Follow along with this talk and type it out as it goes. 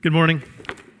Good morning.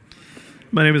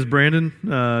 My name is Brandon.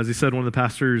 As he said, one of the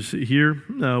pastors here.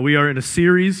 We are in a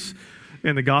series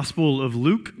in the Gospel of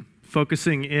Luke,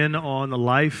 focusing in on the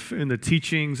life and the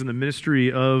teachings and the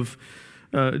ministry of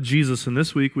Jesus. And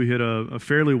this week we hit a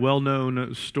fairly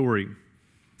well-known story.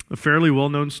 A fairly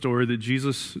well-known story that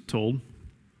Jesus told,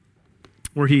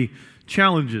 where he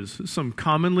challenges some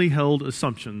commonly held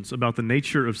assumptions about the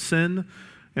nature of sin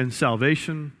and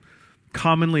salvation,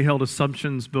 commonly held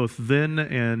assumptions both then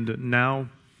and now,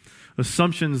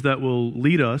 assumptions that will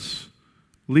lead us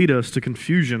to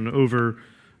confusion over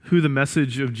who the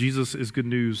message of Jesus is good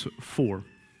news for,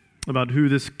 about who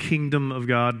this kingdom of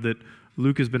God that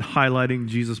Luke has been highlighting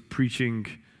Jesus preaching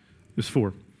is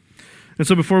for. And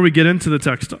so before we get into the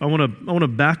text, I want to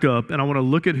back up and I want to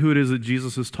look at who it is that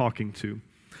Jesus is talking to.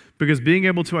 Because being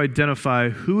able to identify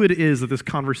who it is that this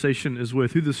conversation is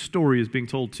with, who this story is being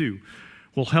told to,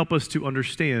 will help us to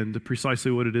understand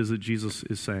precisely what it is that Jesus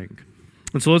is saying.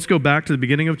 And so let's go back to the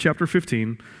beginning of chapter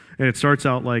 15, and it starts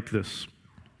out like this.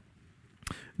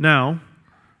 Now,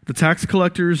 the tax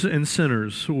collectors and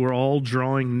sinners were all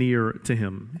drawing near to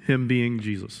him being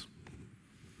Jesus.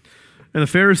 And the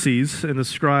Pharisees and the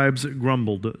scribes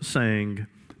grumbled, saying,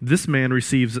 "This man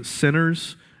receives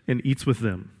sinners and eats with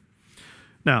them."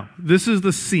 Now, this is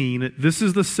the scene, this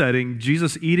is the setting,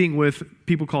 Jesus eating with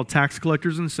people called tax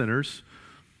collectors and sinners,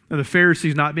 and the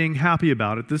Pharisees not being happy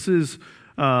about it. This is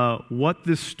what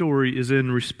this story is in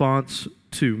response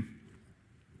to.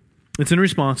 It's in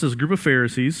response to this group of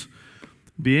Pharisees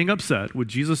being upset with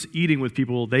Jesus eating with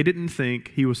people they didn't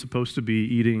think he was supposed to be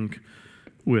eating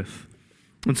with.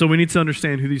 And so we need to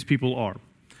understand who these people are.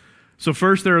 So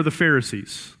first there are the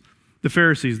Pharisees. The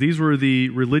Pharisees, these were the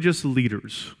religious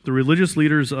leaders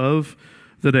of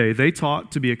the day. They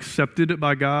taught to be accepted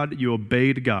by God, you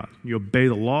obeyed God. You obey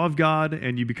the law of God,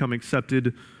 and you become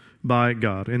accepted by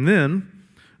God. And then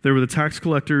there were the tax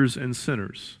collectors and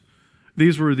sinners.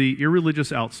 These were the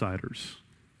irreligious outsiders.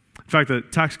 In fact, the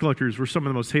tax collectors were some of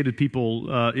the most hated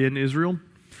people in Israel.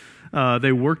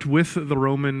 They worked with the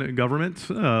Roman government,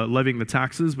 levying the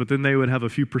taxes, but then they would have a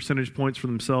few percentage points for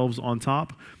themselves on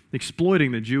top,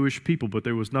 exploiting the Jewish people, but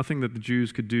there was nothing that the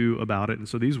Jews could do about it. And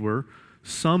so these were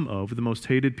some of the most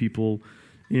hated people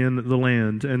in the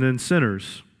land. And then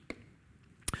sinners.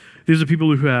 These are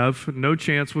people who have no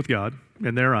chance with God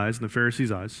in their eyes, in the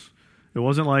Pharisees' eyes. It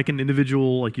wasn't like an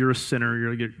individual, like you're a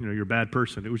sinner, you're a bad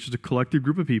person. It was just a collective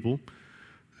group of people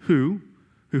who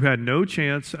had no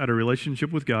chance at a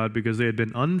relationship with God because they had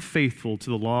been unfaithful to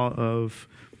the law of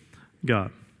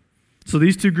God. So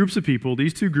these two groups of people,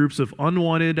 these two groups of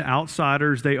unwanted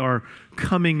outsiders, they are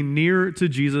coming near to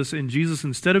Jesus, and Jesus,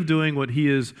 instead of doing what he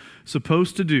is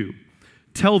supposed to do,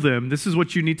 tell them this is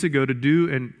what you need to go to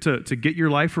do and to get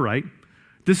your life right.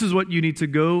 This is what you need to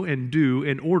go and do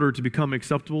in order to become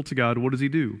acceptable to God. What does he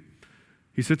do?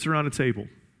 He sits around a table.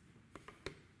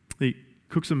 He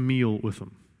cooks a meal with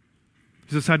them.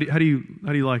 He says, how do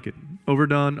you like it?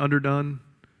 Overdone, underdone?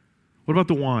 What about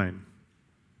the wine?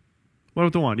 What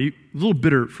about the wine? A little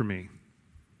bitter for me.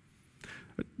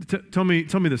 Tell me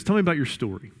this. Tell me about your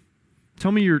story.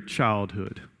 Tell me your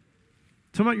childhood.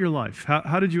 Tell me about your life.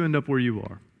 How did you end up where you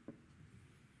are?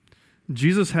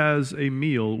 Jesus has a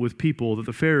meal with people that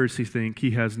the Pharisees think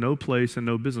he has no place and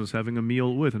no business having a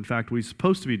meal with. In fact, what he's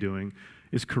supposed to be doing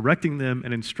is correcting them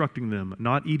and instructing them,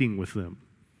 not eating with them.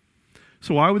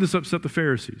 So why would this upset the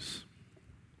Pharisees?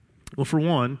 Well, for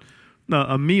one,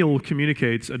 a meal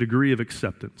communicates a degree of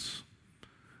acceptance.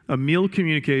 A meal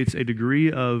communicates a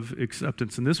degree of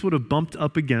acceptance, and this would have bumped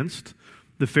up against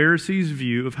the Pharisees'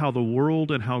 view of how the world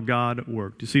and how God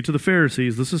worked. You see, to the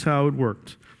Pharisees, this is how it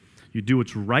worked. You do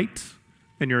what's right,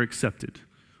 and you're accepted.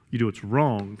 You do what's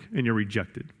wrong, and you're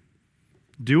rejected.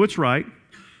 Do what's right,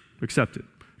 accepted.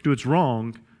 Do what's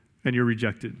wrong, and you're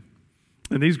rejected.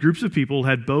 And these groups of people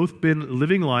had both been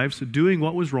living lives, doing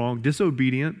what was wrong,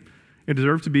 disobedient, and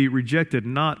deserved to be rejected,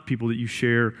 not people that you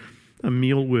share a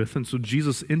meal with. And so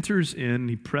Jesus enters in,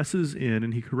 he presses in,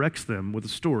 and he corrects them with a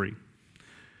story.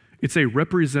 It's a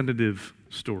representative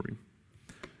story.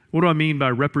 What do I mean by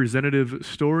representative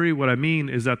story? What I mean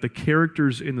is that the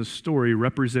characters in the story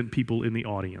represent people in the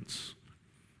audience,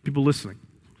 people listening.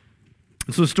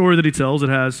 And so the story that he tells, it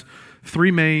has three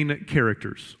main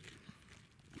characters.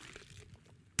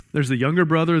 There's the younger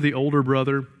brother, the older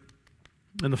brother,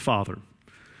 and the father.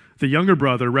 The younger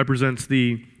brother represents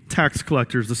the tax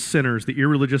collectors, the sinners, the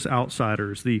irreligious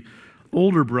outsiders. The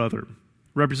older brother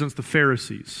represents the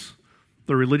Pharisees,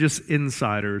 the religious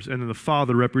insiders, and then the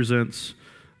father represents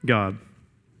God.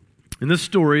 In this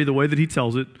story, the way that he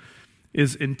tells it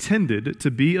is intended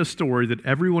to be a story that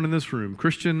everyone in this room,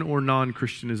 Christian or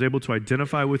non-Christian, is able to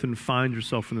identify with and find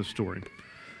yourself in this story.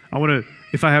 I want to,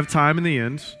 if I have time in the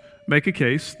end, make a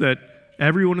case that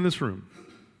everyone in this room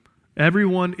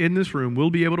will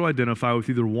be able to identify with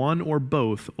either one or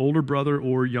both, older brother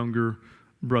or younger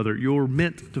brother. You're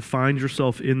meant to find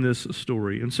yourself in this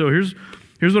story. And so here's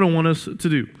what I want us to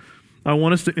do. I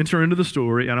want us to enter into the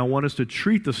story, and I want us to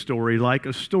treat the story like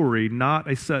a story, not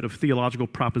a set of theological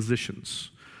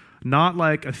propositions. Not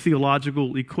like a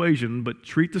theological equation, but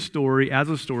treat the story as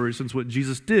a story, since what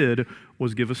Jesus did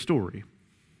was give a story.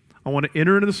 I want to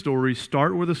enter into the story,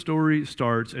 start where the story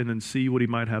starts, and then see what he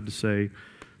might have to say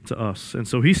to us. And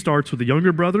so he starts with the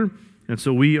younger brother, and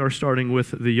so we are starting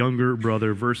with the younger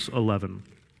brother, verse 11.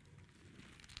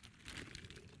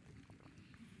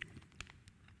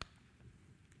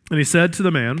 And he said to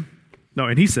the man, he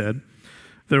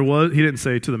didn't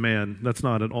say to the man, that's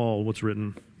not at all what's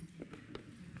written.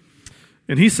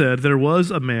 And he said, there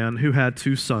was a man who had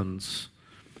 2 sons.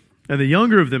 And the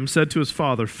younger of them said to his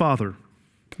father, Father,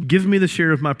 give me the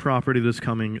share of my property that is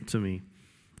coming to me.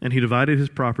 And he divided his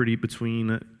property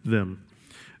between them.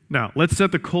 Now, let's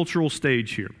set the cultural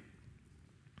stage here.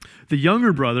 The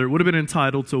younger brother would have been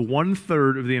entitled to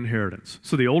 1/3 of the inheritance.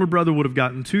 So the older brother would have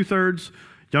gotten 2/3.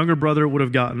 Younger brother would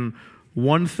have gotten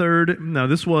 1/3. Now,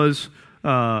 this was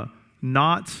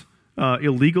not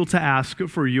illegal to ask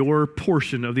for your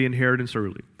portion of the inheritance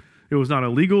early. It was not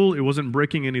illegal. It wasn't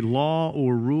breaking any law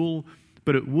or rule,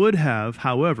 but it would have,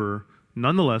 however,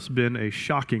 nonetheless been a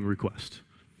shocking request.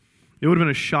 It would have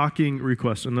been a shocking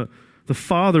request, and the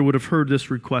father would have heard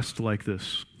this request like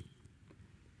this.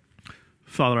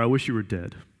 Father, I wish you were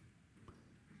dead.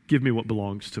 Give me what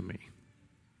belongs to me.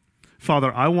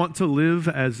 Father, I want to live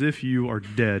as if you are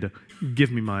dead.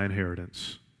 Give me my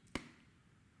inheritance.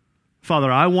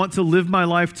 Father, I want to live my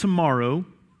life tomorrow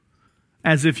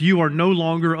as if you are no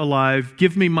longer alive.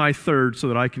 Give me my 1/3 so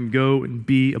that I can go and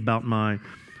be about my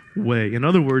way. In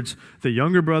other words, the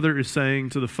younger brother is saying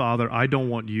to the father, I don't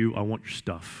want you, I want your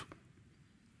stuff.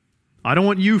 I don't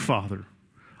want you, Father.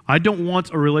 I don't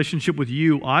want a relationship with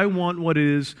you. I want what it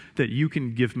is that you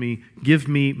can give me. Give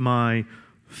me my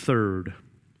 1/3.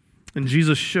 And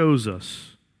Jesus shows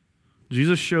us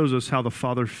how the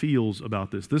Father feels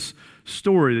about this. This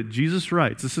story that Jesus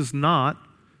writes, this is not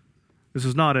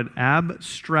an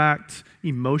abstract,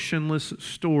 emotionless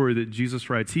story that Jesus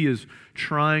writes. He is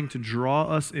trying to draw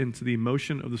us into the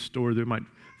emotion of the story that we might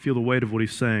feel the weight of what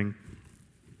he's saying.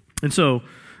 And so,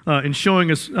 in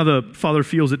showing us how the Father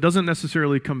feels, it doesn't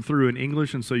necessarily come through in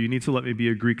English, and so you need to let me be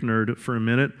a Greek nerd for a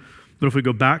minute. But if we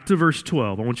go back to verse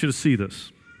 12, I want you to see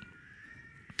this.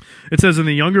 It says, and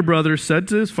the younger brother said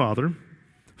to his father,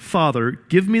 Father,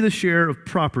 give me the share of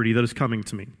property that is coming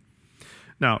to me.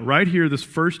 Now, right here, this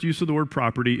first use of the word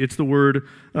property, it's the word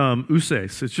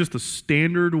ouses. It's just a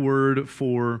standard word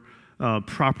for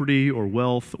property or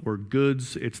wealth or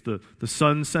goods. It's the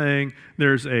son saying,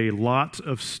 there's a lot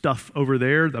of stuff over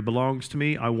there that belongs to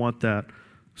me. I want that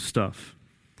stuff.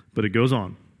 But it goes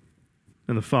on.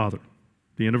 And the father,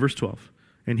 the end of verse 12,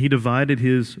 and he divided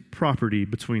his property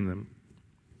between them.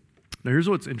 Now, here's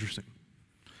what's interesting.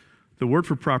 The word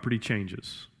for property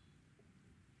changes.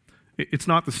 It's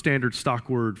not the standard stock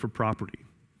word for property.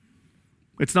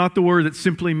 It's not the word that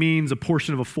simply means a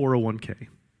portion of a 401k.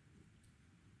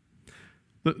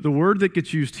 The word that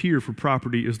gets used here for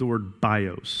property is the word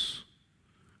bios.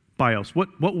 Bios.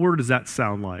 What word does that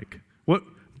sound like? What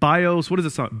does it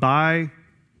sound like?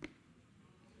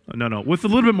 No. With a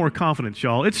little bit more confidence,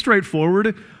 y'all. It's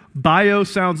straightforward. Bio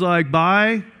sounds like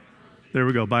there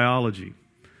we go, biology.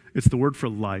 It's the word for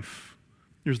life.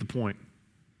 Here's the point.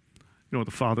 You know what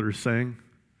the Father is saying?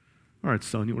 All right,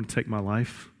 son, you want to take my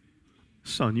life?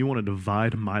 Son, you want to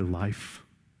divide my life?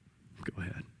 Go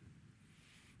ahead.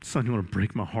 Son, you want to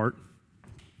break my heart?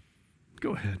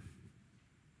 Go ahead.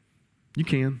 You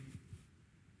can.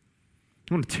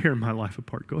 You want to tear my life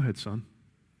apart? Go ahead, son.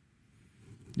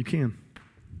 You can.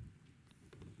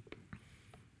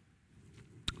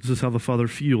 This is how the Father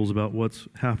feels about what's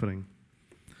happening.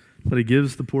 But he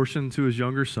gives the portion to his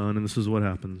younger son, and this is what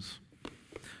happens.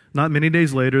 Not many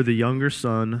days later, the younger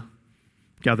son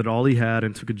gathered all he had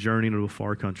and took a journey into a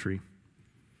far country.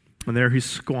 And there he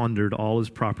squandered all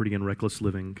his property in reckless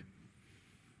living.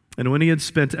 And when he had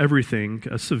spent everything,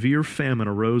 a severe famine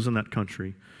arose in that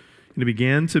country, and he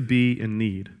began to be in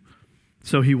need.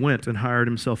 So he went and hired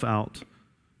himself out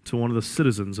to one of the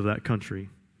citizens of that country,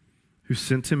 who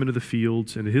sent him into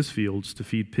his fields to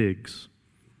feed pigs.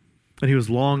 And he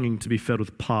was longing to be fed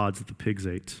with pods that the pigs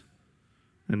ate,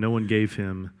 and no one gave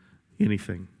him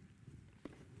anything.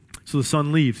 So the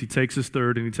son leaves. He takes his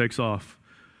 1/3 and he takes off.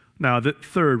 Now, that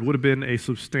third would have been a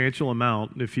substantial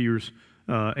amount if he was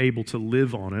able to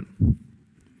live on it.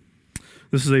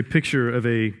 This is a picture of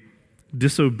a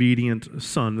disobedient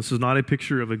son. This is not a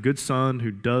picture of a good son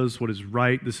who does what is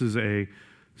right. This is a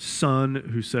son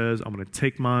who says, I'm going to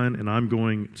take mine and I'm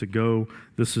going to go.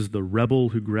 This is the rebel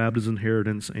who grabbed his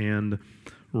inheritance and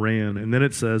ran. And then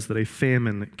it says that a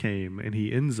famine came, and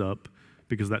he ends up,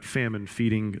 because that famine,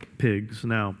 feeding pigs.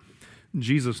 Now,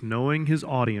 Jesus, knowing his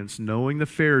audience, knowing the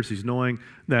Pharisees, knowing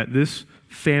that this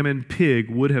famine pig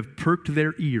would have perked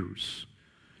their ears,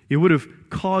 it would have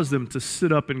caused them to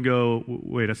sit up and go,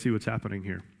 wait, I see what's happening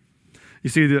here. You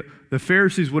see, the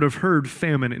Pharisees would have heard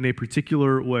famine in a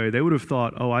particular way. They would have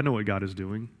thought, oh, I know what God is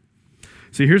doing.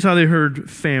 See, here's how they heard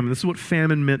famine. This is what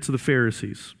famine meant to the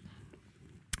Pharisees.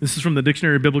 This is from the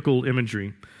Dictionary of Biblical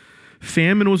Imagery.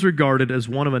 Famine was regarded as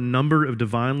one of a number of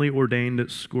divinely ordained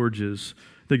scourges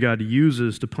that God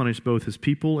uses to punish both his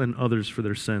people and others for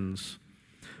their sins.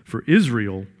 For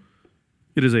Israel,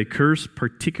 it is a curse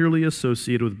particularly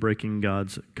associated with breaking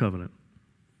God's covenant.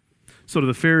 So to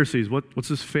the Pharisees, what's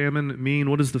this famine mean?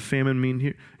 What does the famine mean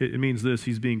here? It means this: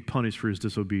 he's being punished for his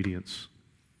disobedience.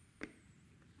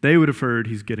 They would have heard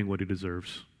he's getting what he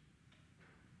deserves.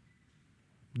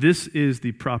 This is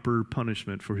the proper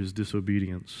punishment for his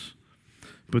disobedience.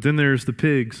 But then there's the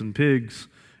pigs, and pigs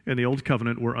in the Old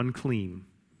Covenant were unclean.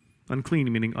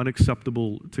 Unclean meaning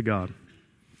unacceptable to God,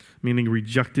 meaning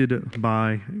rejected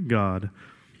by God.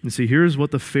 And see, here's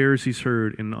what the Pharisees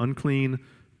heard in unclean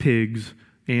pigs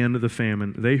and the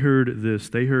famine. They heard this.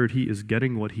 They heard he is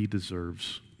getting what he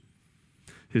deserves.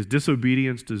 His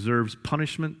disobedience deserves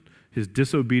punishment. His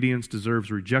disobedience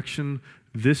deserves rejection.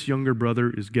 This younger brother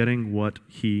is getting what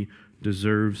he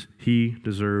deserves. He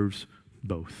deserves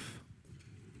both.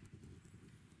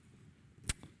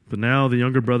 But now the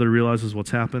younger brother realizes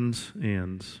what's happened,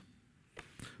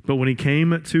 but when he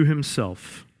came to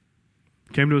himself,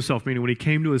 meaning when he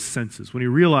came to his senses, when he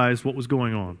realized what was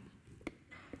going on,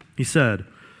 he said,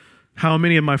 how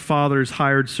many of my father's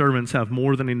hired servants have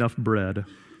more than enough bread,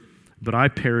 but I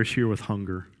perish here with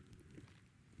hunger?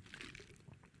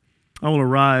 I will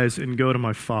arise and go to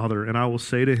my father, and I will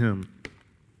say to him,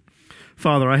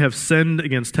 Father, I have sinned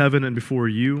against heaven and before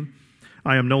you.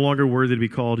 I am no longer worthy to be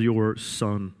called your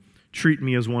son. Treat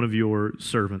me as one of your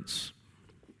servants.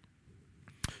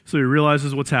 So he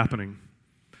realizes what's happening.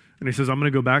 And he says, I'm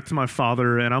going to go back to my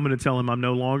father, and I'm going to tell him I'm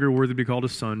no longer worthy to be called a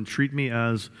son. Treat me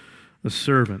as a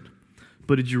servant.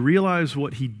 But did you realize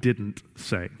what he didn't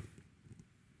say?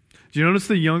 Did you notice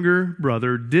the younger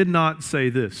brother did not say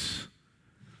this?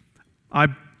 I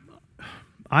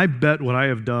bet what I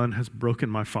have done has broken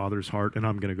my father's heart, and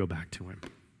I'm going to go back to him.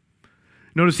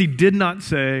 Notice he did not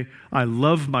say, I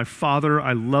love my father,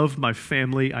 I love my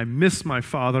family, I miss my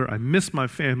father, I miss my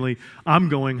family, I'm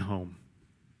going home.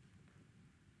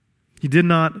 He did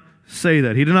not say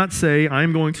that. He did not say,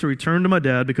 I'm going to return to my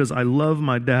dad because I love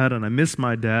my dad and I miss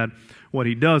my dad. What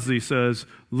he does is he says,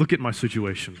 look at my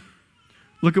situation.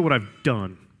 Look at what I've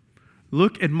done.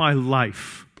 Look at my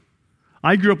life.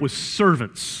 I grew up with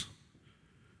servants,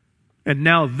 and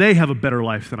now they have a better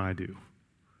life than I do.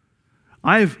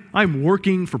 I'm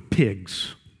working for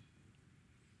pigs.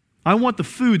 I want the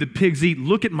food that pigs eat.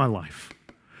 Look at my life.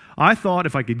 I thought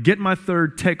if I could get my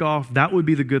third takeoff, that would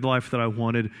be the good life that I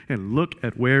wanted, and look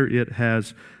at where it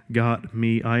has got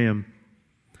me. I am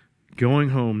going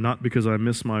home not because I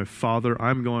miss my father.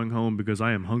 I'm going home because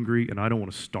I am hungry and I don't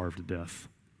want to starve to death.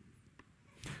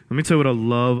 Let me tell you what I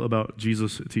love about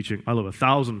Jesus' teaching. I love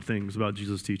 1,000 things about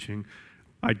Jesus' teaching.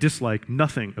 I dislike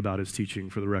nothing about his teaching,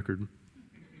 for the record.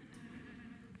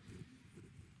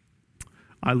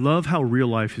 I love how real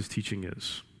life his teaching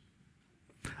is.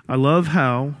 I love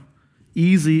how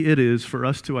easy it is for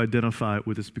us to identify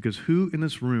with this, because who in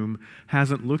this room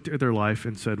hasn't looked at their life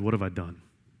and said, what have I done?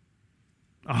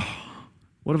 Oh,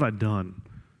 what have I done?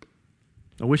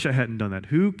 I wish I hadn't done that.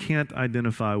 Who can't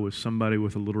identify with somebody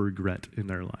with a little regret in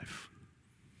their life?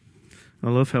 I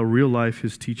love how real life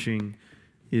his teaching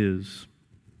is.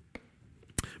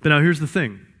 But now here's the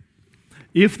thing.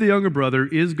 If the younger brother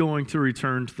is going to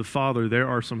return to the father, there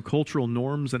are some cultural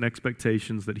norms and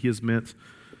expectations that he is meant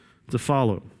to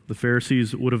follow. The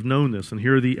Pharisees would have known this, and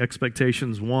here are the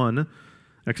expectations.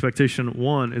 Expectation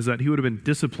one is that he would have been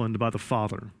disciplined by the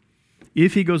father.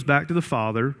 If he goes back to the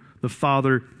father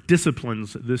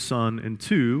disciplines this son.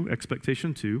 And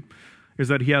expectation two, is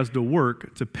that he has to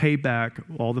work to pay back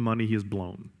all the money he has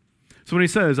blown. So when he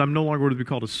says, I'm no longer worthy to be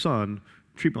called a son,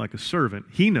 treat me like a servant,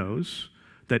 he knows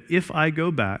that if I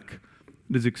go back,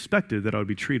 it is expected that I would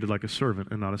be treated like a servant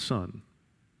and not a son.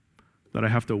 That I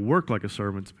have to work like a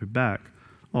servant to pay back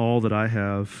all that I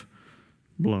have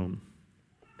blown.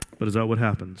 But is that what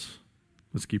happens?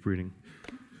 Let's keep reading.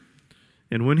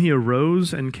 And when he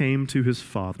arose and came to his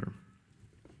father,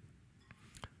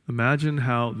 imagine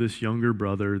how this younger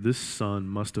brother, this son,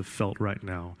 must have felt right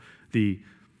now. The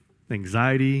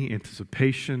anxiety,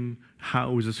 anticipation,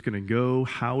 how is this going to go?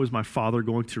 How is my father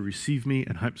going to receive me?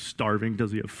 And I'm starving.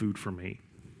 Does he have food for me?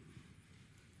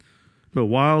 But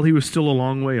while he was still a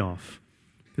long way off,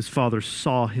 his father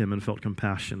saw him and felt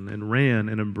compassion and ran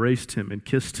and embraced him and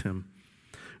kissed him.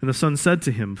 And the son said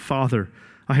to him, Father,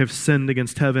 I have sinned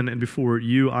against heaven and before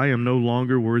you. I am no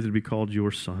longer worthy to be called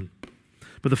your son.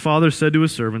 But the father said to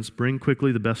his servants, Bring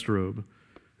quickly the best robe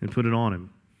and put it on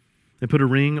him, and put a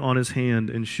ring on his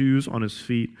hand and shoes on his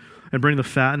feet, and bring the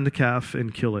fattened calf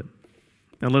and kill it.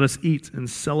 And let us eat and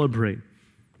celebrate.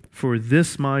 For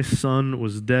this my son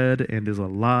was dead and is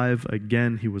alive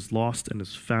again. He was lost and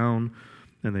is found.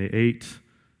 And they ate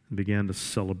and began to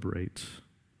celebrate.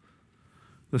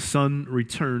 The son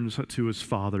returns to his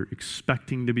father,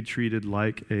 expecting to be treated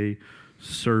like a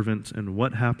servant. And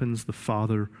what happens? The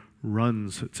father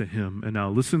runs to him. And now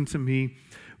listen to me.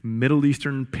 Middle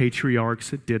Eastern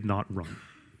patriarchs did not run.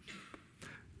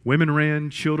 Women ran,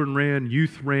 children ran,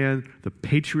 youth ran. The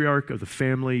patriarch of the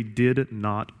family did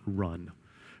not run.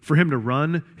 For him to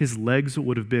run, his legs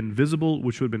would have been visible,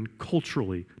 which would have been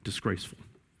culturally disgraceful.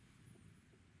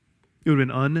 It would have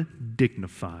been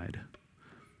undignified.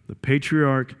 The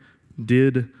patriarch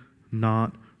did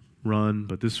not run,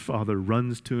 but this father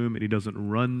runs to him, and he doesn't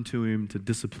run to him to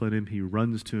discipline him. He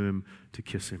runs to him to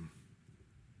kiss him.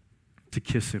 To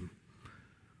kiss him.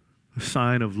 A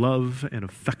sign of love and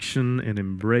affection and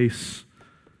embrace.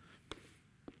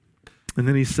 And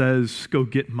then he says, Go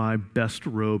get my best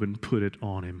robe and put it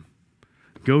on him.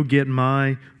 Go get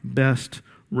my best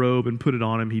robe and put it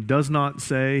on him. He does not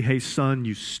say, Hey son,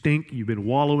 you stink. You've been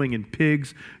wallowing in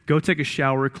pigs. Go take a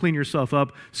shower, clean yourself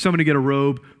up. Somebody get a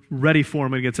robe ready for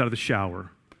him when he gets out of the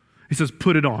shower. He says,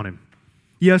 Put it on him.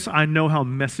 Yes, I know how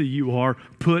messy you are.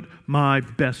 Put my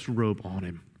best robe on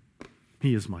him.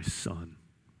 He is my son.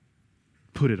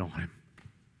 Put it on him.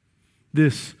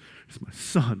 This is my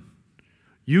son.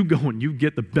 You go and you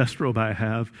get the best robe I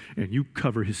have, and you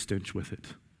cover his stench with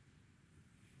it.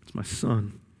 It's my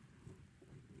son.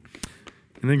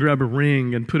 And then grab a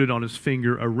ring and put it on his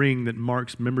finger, a ring that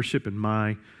marks membership in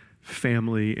my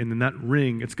family. And in that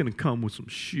ring, it's going to come with some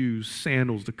shoes,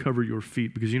 sandals to cover your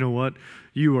feet. Because you know what?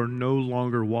 You are no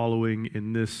longer wallowing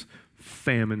in this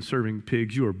famine serving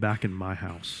pigs. You are back in my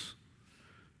house.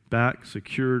 Back,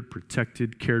 secured,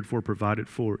 protected, cared for, provided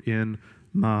for in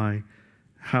my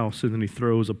house. And then he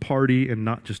throws a party, and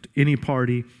not just any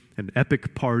party, an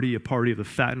epic party, a party of the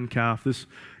fattened calf.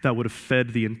 That would have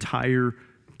fed the entire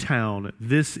town.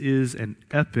 This is an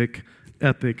epic,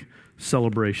 epic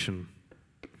celebration.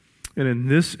 And in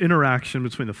this interaction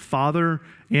between the father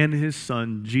and his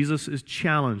son, Jesus is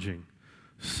challenging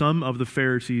some of the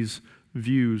Pharisees'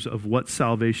 views of what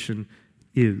salvation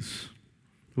is,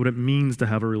 what it means to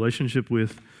have a relationship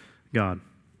with God.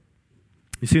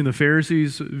 You see, in the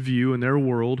Pharisees' view, in their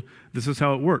world, this is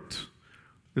how it worked.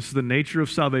 This is the nature of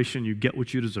salvation. You get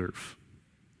what you deserve.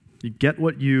 You get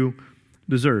what you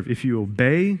deserve. If you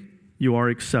obey, you are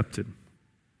accepted.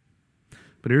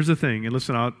 But here's the thing, and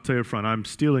listen, I'll tell you up front, I'm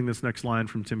stealing this next line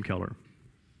from Tim Keller.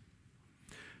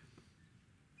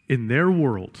 In their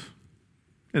world,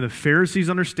 in the Pharisees'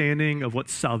 understanding of what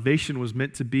salvation was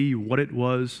meant to be, what it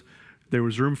was, there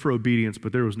was room for obedience,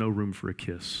 but there was no room for a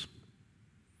kiss.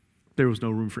 There was no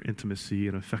room for intimacy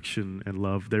and affection and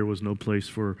love. There was no place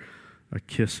for a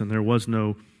kiss, and there was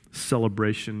no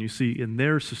celebration. You see, in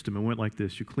their system, it went like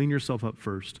this. You clean yourself up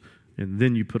first, and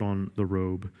then you put on the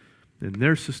robe. In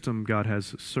their system, God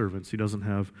has servants. He doesn't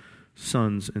have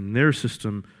sons. In their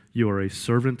system, you are a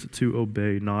servant to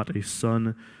obey, not a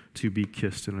son to be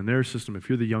kissed. And in their system, if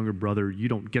you're the younger brother, you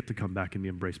don't get to come back and be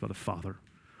embraced by the father.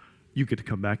 You get to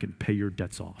come back and pay your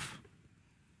debts off.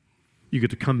 You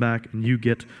get to come back and you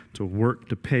get to work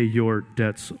to pay your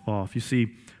debts off. You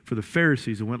see, for the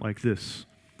Pharisees, it went like this.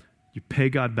 You pay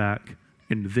God back,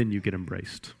 and then you get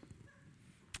embraced.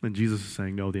 And Jesus is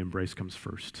saying, no, the embrace comes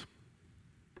first.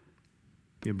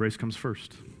 The embrace comes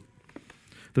first.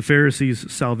 The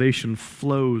Pharisees' salvation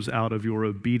flows out of your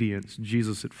obedience.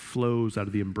 Jesus, it flows out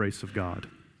of the embrace of God.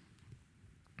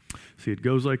 See, it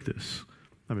goes like this.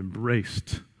 I'm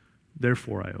embraced,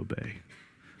 therefore I obey.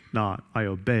 Not, I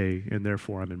obey, and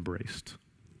therefore I'm embraced.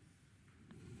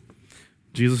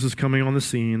 Jesus is coming on the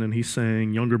scene, and he's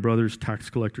saying, younger brothers, tax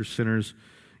collectors, sinners,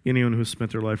 anyone who has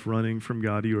spent their life running from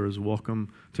God, you are as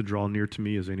welcome to draw near to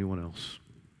me as anyone else.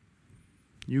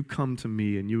 You come to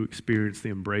me and you experience the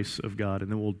embrace of God, and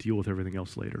then we'll deal with everything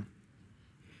else later.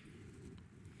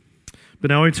 But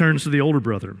now he turns to the older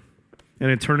brother. And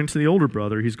in turning to the older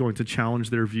brother, he's going to challenge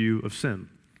their view of sin.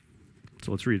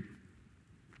 So let's read.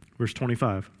 Verse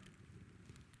 25.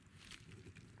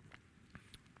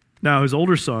 Now his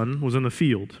older son was in the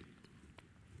field.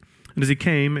 And as he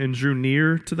came and drew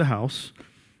near to the house,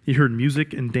 he heard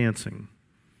music and dancing.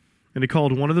 And he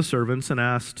called one of the servants and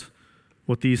asked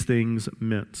what these things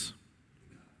meant.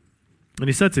 And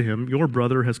he said to him, your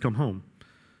brother has come home,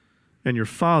 and your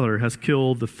father has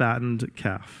killed the fattened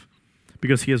calf,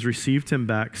 because he has received him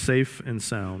back safe and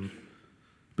sound.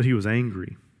 But he was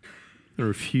angry and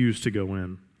refused to go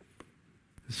in.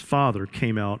 His father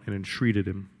came out and entreated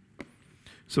him.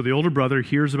 So the older brother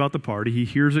hears about the party. He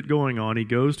hears it going on. He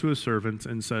goes to his servant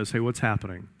and says, hey, what's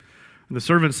happening? And the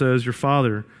servant says, your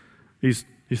father, he's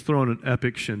throwing an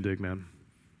epic shindig, man.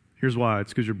 Here's why.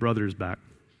 It's because your brother is back.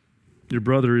 Your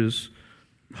brother is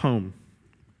home.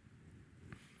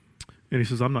 And he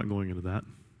says, I'm not going into that.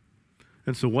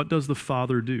 And so what does the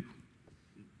father do?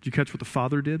 Did you catch what the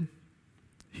father did?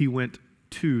 He went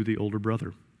to the older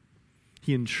brother.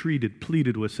 He entreated,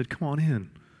 pleaded with, said, come on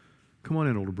in. Come on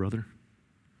in, older brother.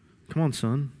 Come on,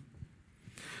 son.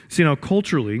 See, now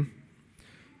culturally,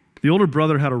 the older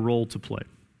brother had a role to play.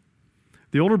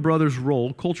 The older brother's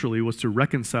role culturally was to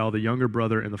reconcile the younger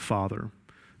brother and the father,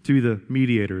 to be the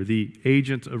mediator, the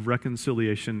agent of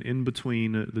reconciliation in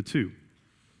between the two.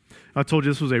 I told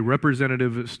you this was a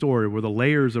representative story where the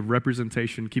layers of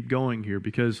representation keep going here,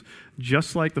 because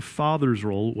just like the father's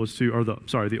role was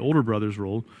the older brother's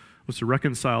role was to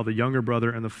reconcile the younger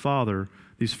brother and the father,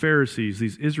 these Pharisees,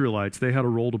 these Israelites, they had a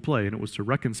role to play, and it was to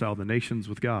reconcile the nations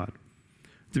with God,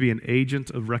 to be an agent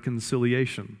of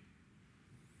reconciliation.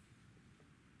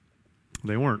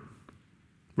 They weren't.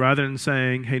 Rather than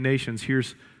saying, hey, nations,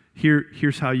 here's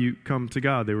how you come to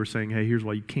God, they were saying, hey, here's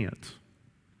why you can't.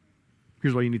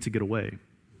 Here's why you need to get away.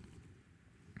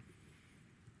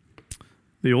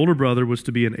 The older brother was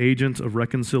to be an agent of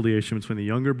reconciliation between the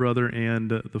younger brother and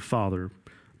the father.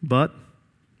 But,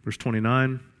 verse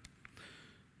 29,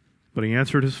 but he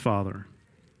answered his father,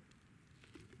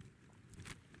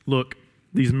 look,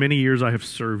 these many years I have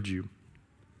served you.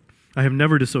 I have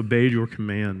never disobeyed your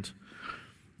command.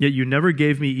 Yet you never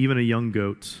gave me even a young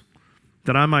goat,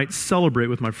 that I might celebrate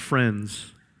with my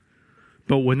friends.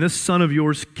 But when this son of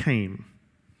yours came,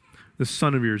 this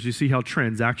son of yours, you see how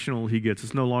transactional he gets.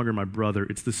 It's no longer my brother,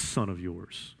 it's this son of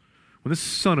yours. When this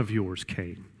son of yours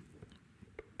came,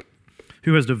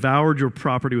 who has devoured your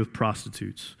property with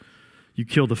prostitutes, you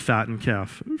killed the fattened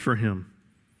calf for him.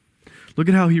 Look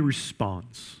at how he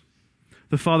responds.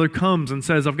 The father comes and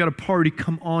says, I've got a party,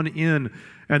 come on in.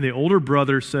 And the older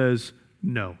brother says,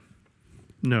 no.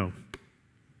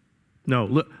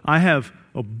 Look, I have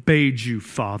obeyed you,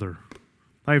 Father.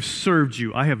 I have served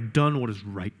you. I have done what is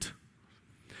right.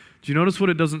 Do you notice what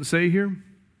it doesn't say here?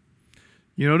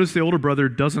 You notice the older brother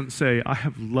doesn't say, I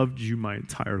have loved you my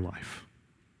entire life.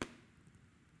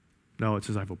 No, it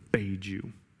says, I've obeyed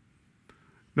you.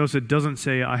 Notice it doesn't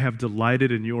say, I have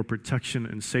delighted in your protection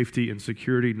and safety and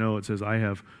security. No, it says, I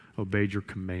have obeyed your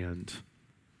command.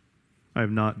 I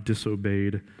have not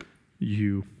disobeyed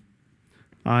you.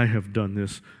 I have done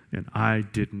this, and I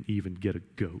didn't even get a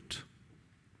goat.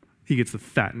 He gets the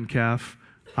fattened calf.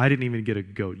 I didn't even get a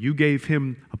goat. You gave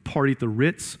him a party at the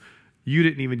Ritz. You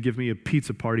didn't even give me a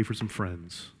pizza party for some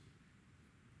friends.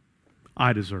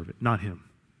 I deserve it, not him.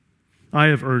 I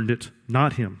have earned it,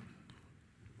 not him.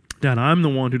 Dad, I'm the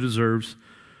one who deserves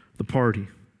the party.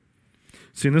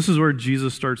 See, and this is where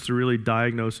Jesus starts to really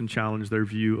diagnose and challenge their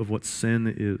view of what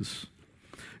sin is.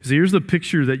 See, here's the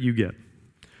picture that you get.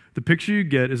 The picture you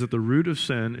get is that the root of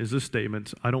sin is this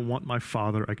statement, I don't want my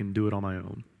Father, I can do it on my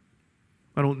own.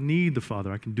 I don't need the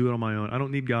Father, I can do it on my own. I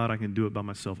don't need God, I can do it by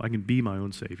myself. I can be my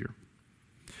own Savior.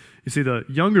 You see, the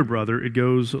younger brother, it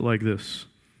goes like this.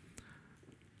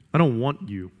 I don't want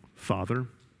you, Father.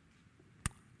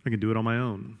 I can do it on my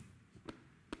own.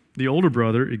 The older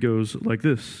brother, it goes like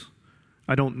this.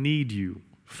 I don't need you,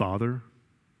 Father.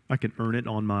 I can earn it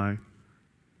on my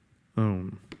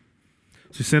own.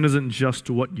 See, sin isn't just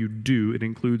what you do, it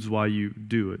includes why you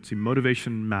do it. See,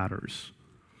 motivation matters.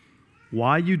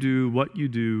 Why you do what you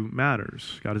do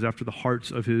matters. God is after the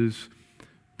hearts of his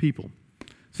people.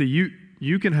 See,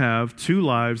 you can have two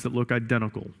lives that look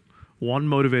identical. One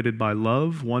motivated by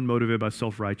love, one motivated by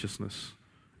self-righteousness.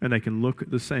 And they can look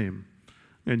the same.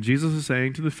 And Jesus is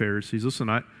saying to the Pharisees, listen,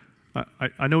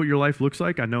 I know what your life looks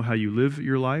like. I know how you live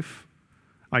your life.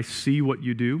 I see what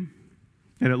you do.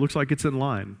 And it looks like it's in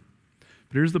line.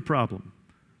 But here's the problem.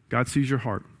 God sees your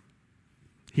heart.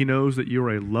 He knows that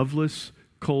you're a loveless,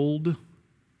 cold.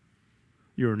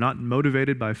 You're not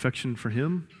motivated by affection for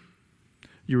him.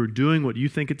 You are doing what you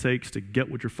think it takes to get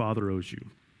what your father owes you.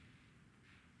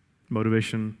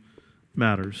 Motivation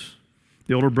matters.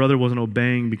 The older brother wasn't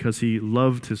obeying because he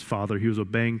loved his father. He was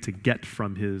obeying to get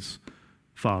from his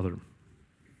father.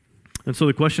 And so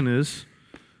the question is,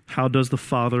 how does the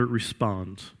father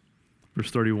respond?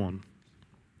 Verse 31.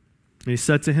 And he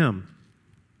said to him,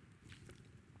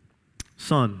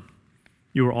 Son,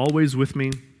 you are always with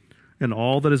me, and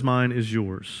all that is mine is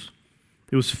yours.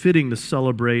 It was fitting to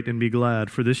celebrate and be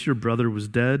glad, for this your brother was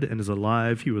dead and is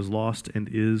alive. He was lost and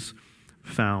is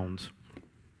found.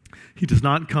 He does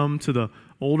not come to the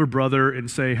older brother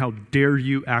and say, how dare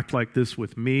you act like this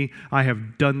with me? I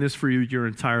have done this for you your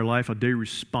entire life. How dare you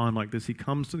respond like this? He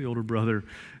comes to the older brother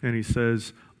and he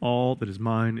says, all that is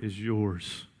mine is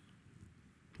yours.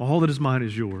 All that is mine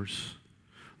is yours.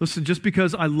 Listen, just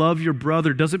because I love your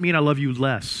brother doesn't mean I love you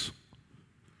less.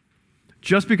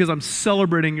 Just because I'm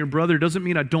celebrating your brother doesn't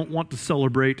mean I don't want to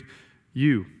celebrate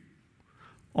you.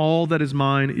 All that is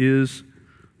mine is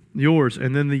yours.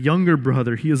 And then the younger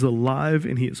brother, he is alive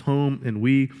and he is home, and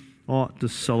we ought to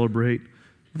celebrate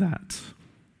that.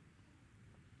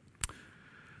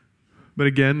 But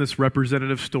again, this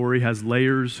representative story has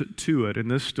layers to it, and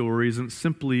this story isn't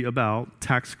simply about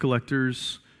tax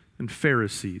collectors and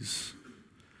Pharisees.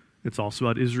 It's also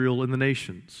about Israel and the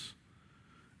nations.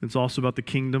 It's also about the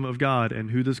kingdom of God and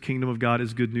who this kingdom of God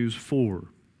is good news for.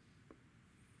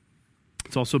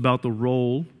 It's also about the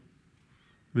role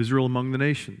of Israel among the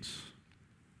nations.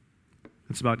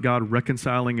 It's about God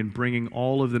reconciling and bringing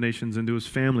all of the nations into his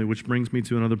family, which brings me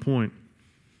to another point.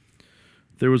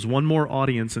 There was one more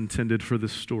audience intended for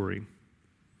this story.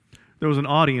 There was an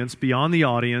audience beyond the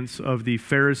audience of the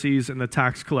Pharisees and the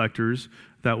tax collectors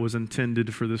that was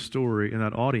intended for this story, and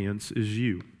that audience is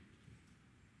you.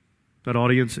 That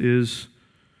audience is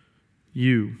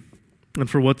you. And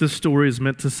for what this story is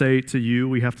meant to say to you,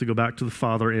 we have to go back to the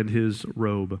Father and his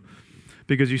robe.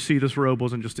 Because you see, this robe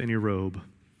wasn't just any robe.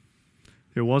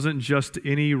 It wasn't just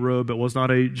any robe. It was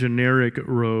not a generic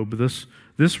robe.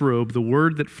 This robe, the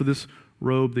word that for this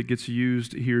robe that gets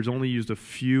used here is only used a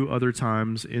few other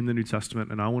times in the New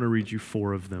Testament, and I want to read you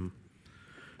 4 of them.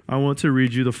 I want to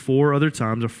read you the 4 other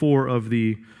times, or 4 of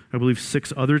the, I believe,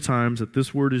 6 other times that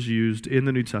this word is used in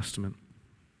the New Testament.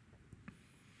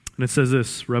 And it says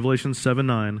this, Revelation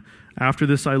 7:9, after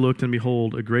this I looked, and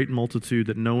behold, a great multitude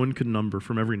that no one could number,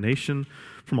 from every nation,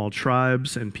 from all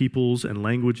tribes and peoples and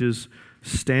languages,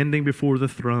 standing before the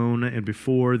throne and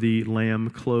before the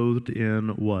Lamb, clothed in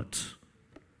what?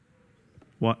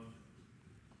 What?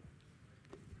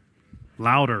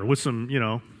 Louder, with some,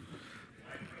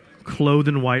 clothed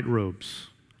in white robes,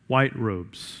 with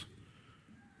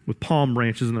palm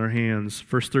branches in their hands.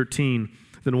 Verse 13,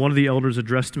 then one of the elders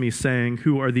addressed me, saying,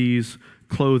 who are these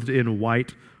clothed in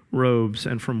white robes,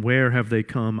 and from where have they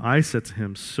come? I said to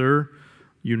him, Sir,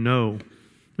 you know.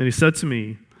 And he said to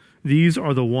me, these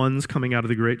are the ones coming out of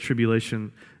the great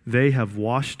tribulation. They have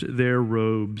washed their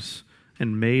robes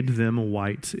and made them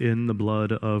white in the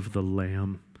blood of the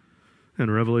Lamb. In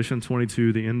Revelation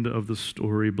 22, the end of the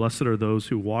story, blessed are those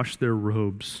who wash their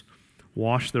robes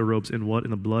in what?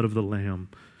 In the blood of the Lamb,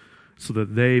 so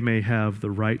that they may have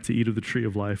the right to eat of the tree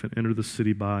of life and enter the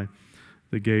city by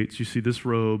the gates. You see, this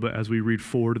robe, as we read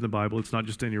forward in the Bible, it's not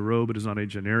just any robe. It is not a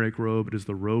generic robe. It is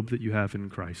the robe that you have in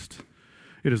Christ.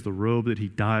 It is the robe that he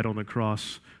died on the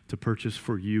cross to purchase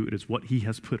for you. It is what he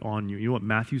has put on you. You know what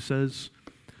Matthew says?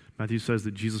 Matthew says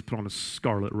that Jesus put on a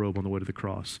scarlet robe on the way to the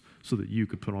cross so that you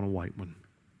could put on a white one.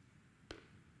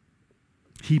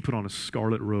 He put on a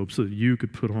scarlet robe so that you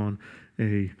could put on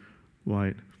a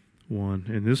white one.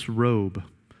 And this robe,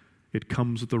 it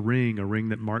comes with a ring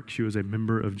that marks you as a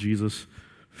member of Jesus'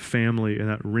 family. And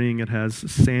that ring, it has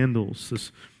sandals.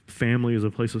 This family is a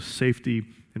place of safety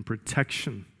and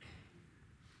protection.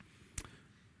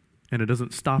 And it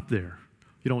doesn't stop there.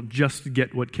 You don't just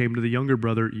get what came to the younger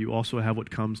brother, you also have what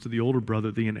comes to the older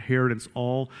brother. The inheritance,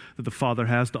 all that the Father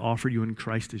has to offer you in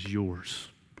Christ is yours.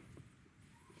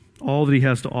 All that he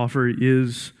has to offer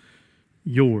is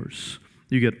yours.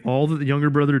 You get all that the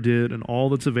younger brother did and all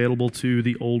that's available to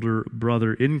the older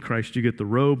brother. In Christ, you get the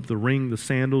robe, the ring, the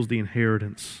sandals, the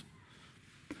inheritance.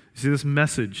 You see, this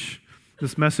message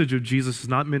of Jesus is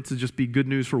not meant to just be good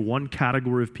news for one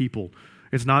category of people.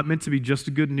 It's not meant to be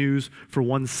just good news for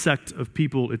one sect of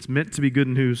people. It's meant to be good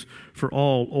news for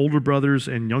all, older brothers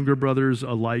and younger brothers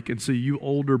alike. And so you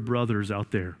older brothers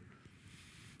out there,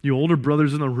 you older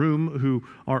brothers in the room who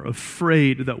are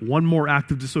afraid that one more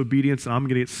act of disobedience and I'm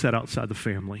going to get set outside the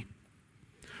family.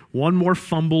 One more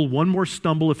fumble, one more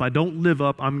stumble, if I don't live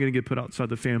up, I'm going to get put outside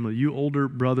the family. You older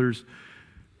brothers,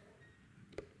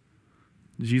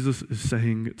 Jesus is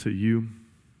saying to you,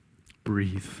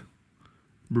 breathe,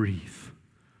 breathe.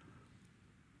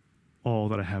 All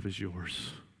that I have is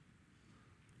yours.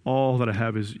 All that I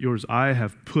have is yours. I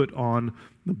have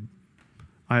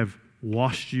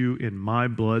washed you in my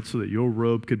blood so that your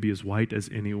robe could be as white as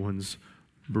anyone's.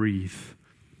 Breathe.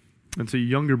 And so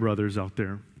younger brothers out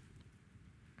there,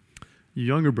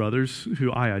 younger brothers who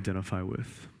I identify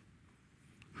with,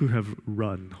 who have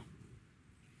run,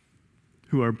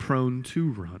 who are prone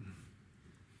to run,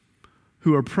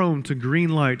 who are prone to green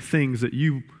light things that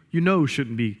you know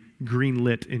shouldn't be green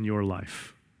lit in your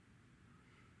life.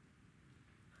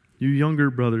 You younger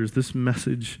brothers, this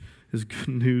message is good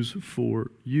news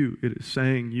for you. It is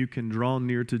saying you can draw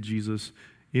near to Jesus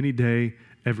any day,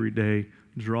 every day.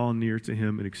 Draw near to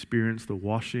him and experience the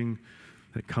washing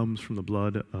that comes from the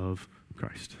blood of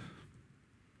Christ.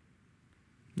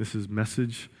 This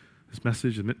message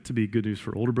is meant to be good news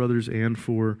for older brothers and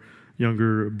for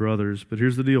younger brothers. But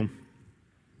here's the deal.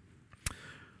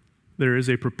 There is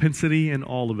a propensity in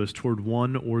all of us toward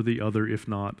one or the other, if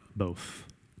not both.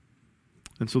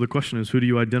 And so the question is, who do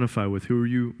you identify with? Who are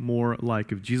you more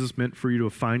like? If Jesus meant for you to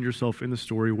find yourself in the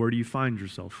story, where do you find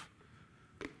yourself?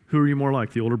 Who are you more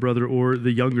like, the older brother or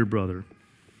the younger brother?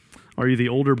 Are you the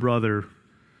older brother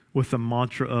with the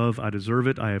mantra of, I deserve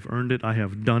it, I have earned it, I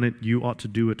have done it, you ought to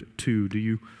do it too? Do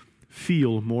you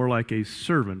feel more like a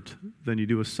servant than you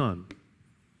do a son?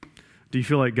 Do you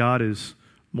feel like God is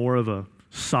more of a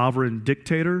sovereign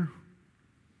dictator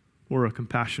or a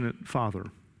compassionate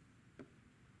father?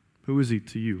 Who is he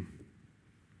to you?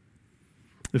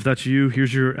 If that's you,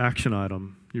 here's your action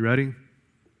item. You ready?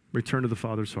 Return to the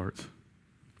Father's heart.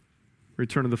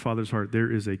 Return to the Father's heart.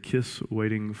 There is a kiss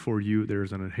waiting for you. There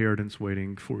is an inheritance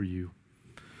waiting for you.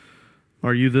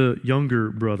 Are you the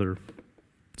younger brother?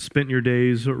 Spent your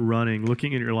days running,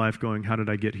 looking at your life going, how did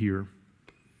I get here?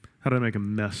 How did I make a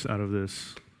mess out of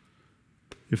this?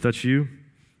 If that's you,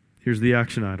 here's the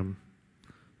action item.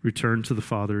 Return to the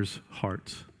Father's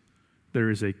heart. There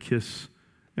is a kiss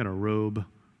and a robe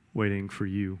waiting for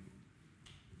you.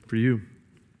 For you.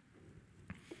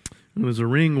 And there's a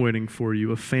ring waiting for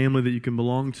you, a family that you can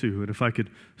belong to. And if I could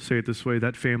say it this way,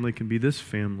 that family can be this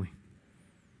family.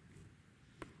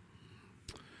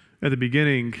 At the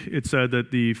beginning, it said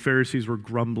that the Pharisees were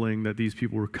grumbling that these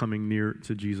people were coming near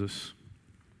to Jesus.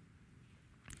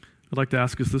 I'd like to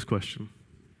ask us this question.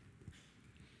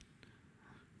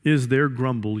 Is their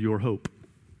grumble your hope?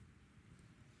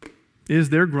 Is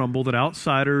their grumble that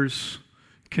outsiders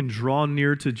can draw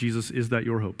near to Jesus, is that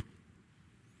your hope?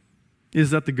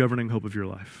 Is that the governing hope of your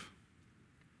life?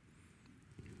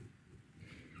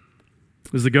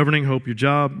 Is the governing hope your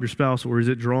job, your spouse, or is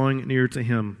it drawing near to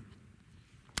him?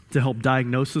 To help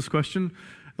diagnose this question,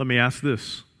 let me ask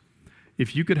this.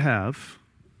 If you could have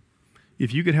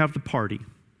the party,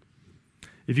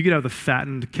 if you could have the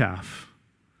fattened calf,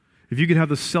 if you could have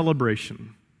the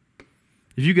celebration,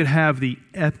 if you could have the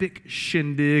epic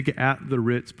shindig at the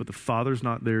Ritz, but the Father's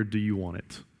not there, do you want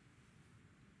it?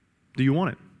 Do you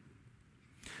want it?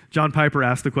 John Piper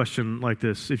asked the question like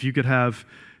this. If you could have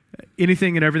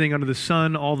anything and everything under the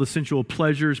sun, all the sensual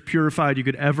pleasures purified you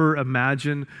could ever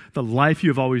imagine, the life you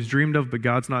have always dreamed of, but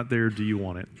God's not there, do you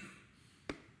want it?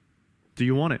 Do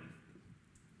you want it?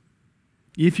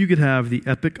 If you could have the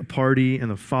epic party and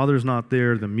the Father's not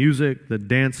there, the music, the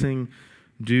dancing,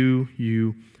 do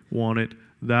you want it?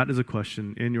 That is a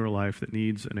question in your life that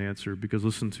needs an answer, because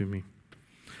listen to me.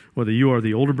 Whether you are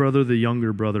the older brother, the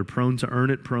younger brother, prone to earn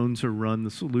it, prone to run,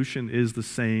 the solution is the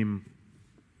same.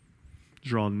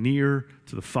 Draw near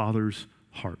to the Father's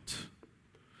heart.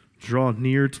 Draw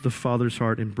near to the Father's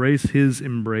heart. Embrace his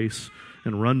embrace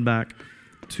and run back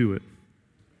to it.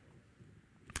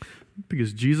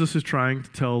 Because Jesus is trying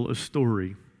to tell a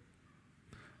story.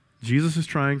 Jesus is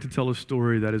trying to tell a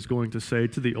story that is going to say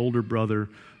to the older brother,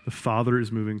 the Father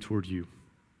is moving toward you.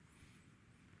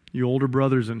 You older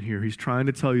brothers in here, he's trying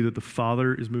to tell you that the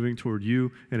Father is moving toward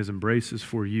you and his embrace is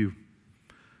for you.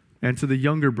 And to the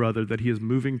younger brother, that he is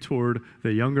moving toward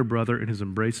the younger brother and his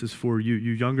embrace is for you.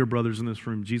 You younger brothers in this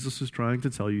room, Jesus is trying to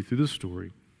tell you through this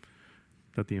story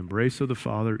that the embrace of the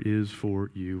Father is for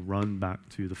you. Run back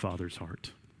to the Father's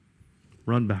heart.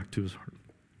 Run back to his heart.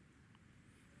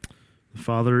 The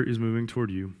Father is moving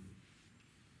toward you.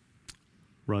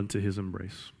 Run to his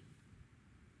embrace.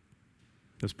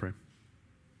 Let's pray.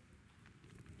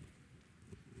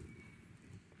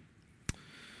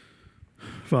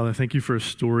 Father, thank you for a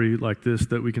story like this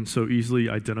that we can so easily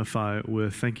identify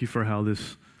with. Thank you for how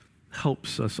this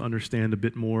helps us understand a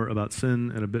bit more about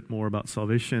sin and a bit more about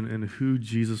salvation and who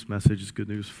Jesus' message is good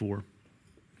news for.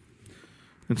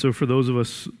 And so for those of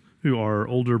us who are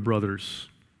older brothers,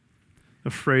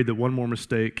 afraid that one more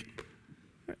mistake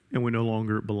and we no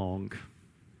longer belong.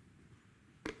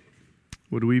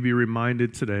 Would we be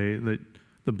reminded today that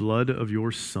the blood of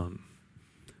your Son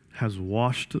has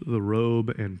washed the robe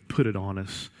and put it on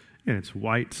us, and it's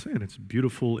white and it's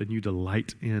beautiful, and you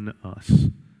delight in us.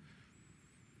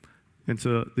 And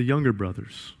to the younger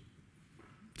brothers,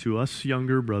 to us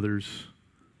younger brothers,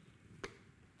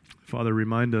 Father,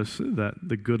 remind us that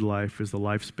the good life is the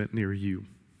life spent near you,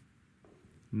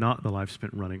 not the life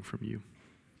spent running from you.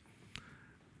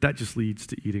 That just leads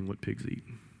to eating what pigs eat.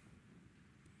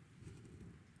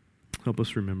 Help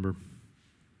us remember.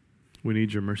 We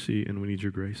need your mercy and we need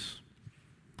your grace.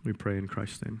 We pray in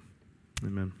Christ's name.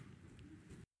 Amen.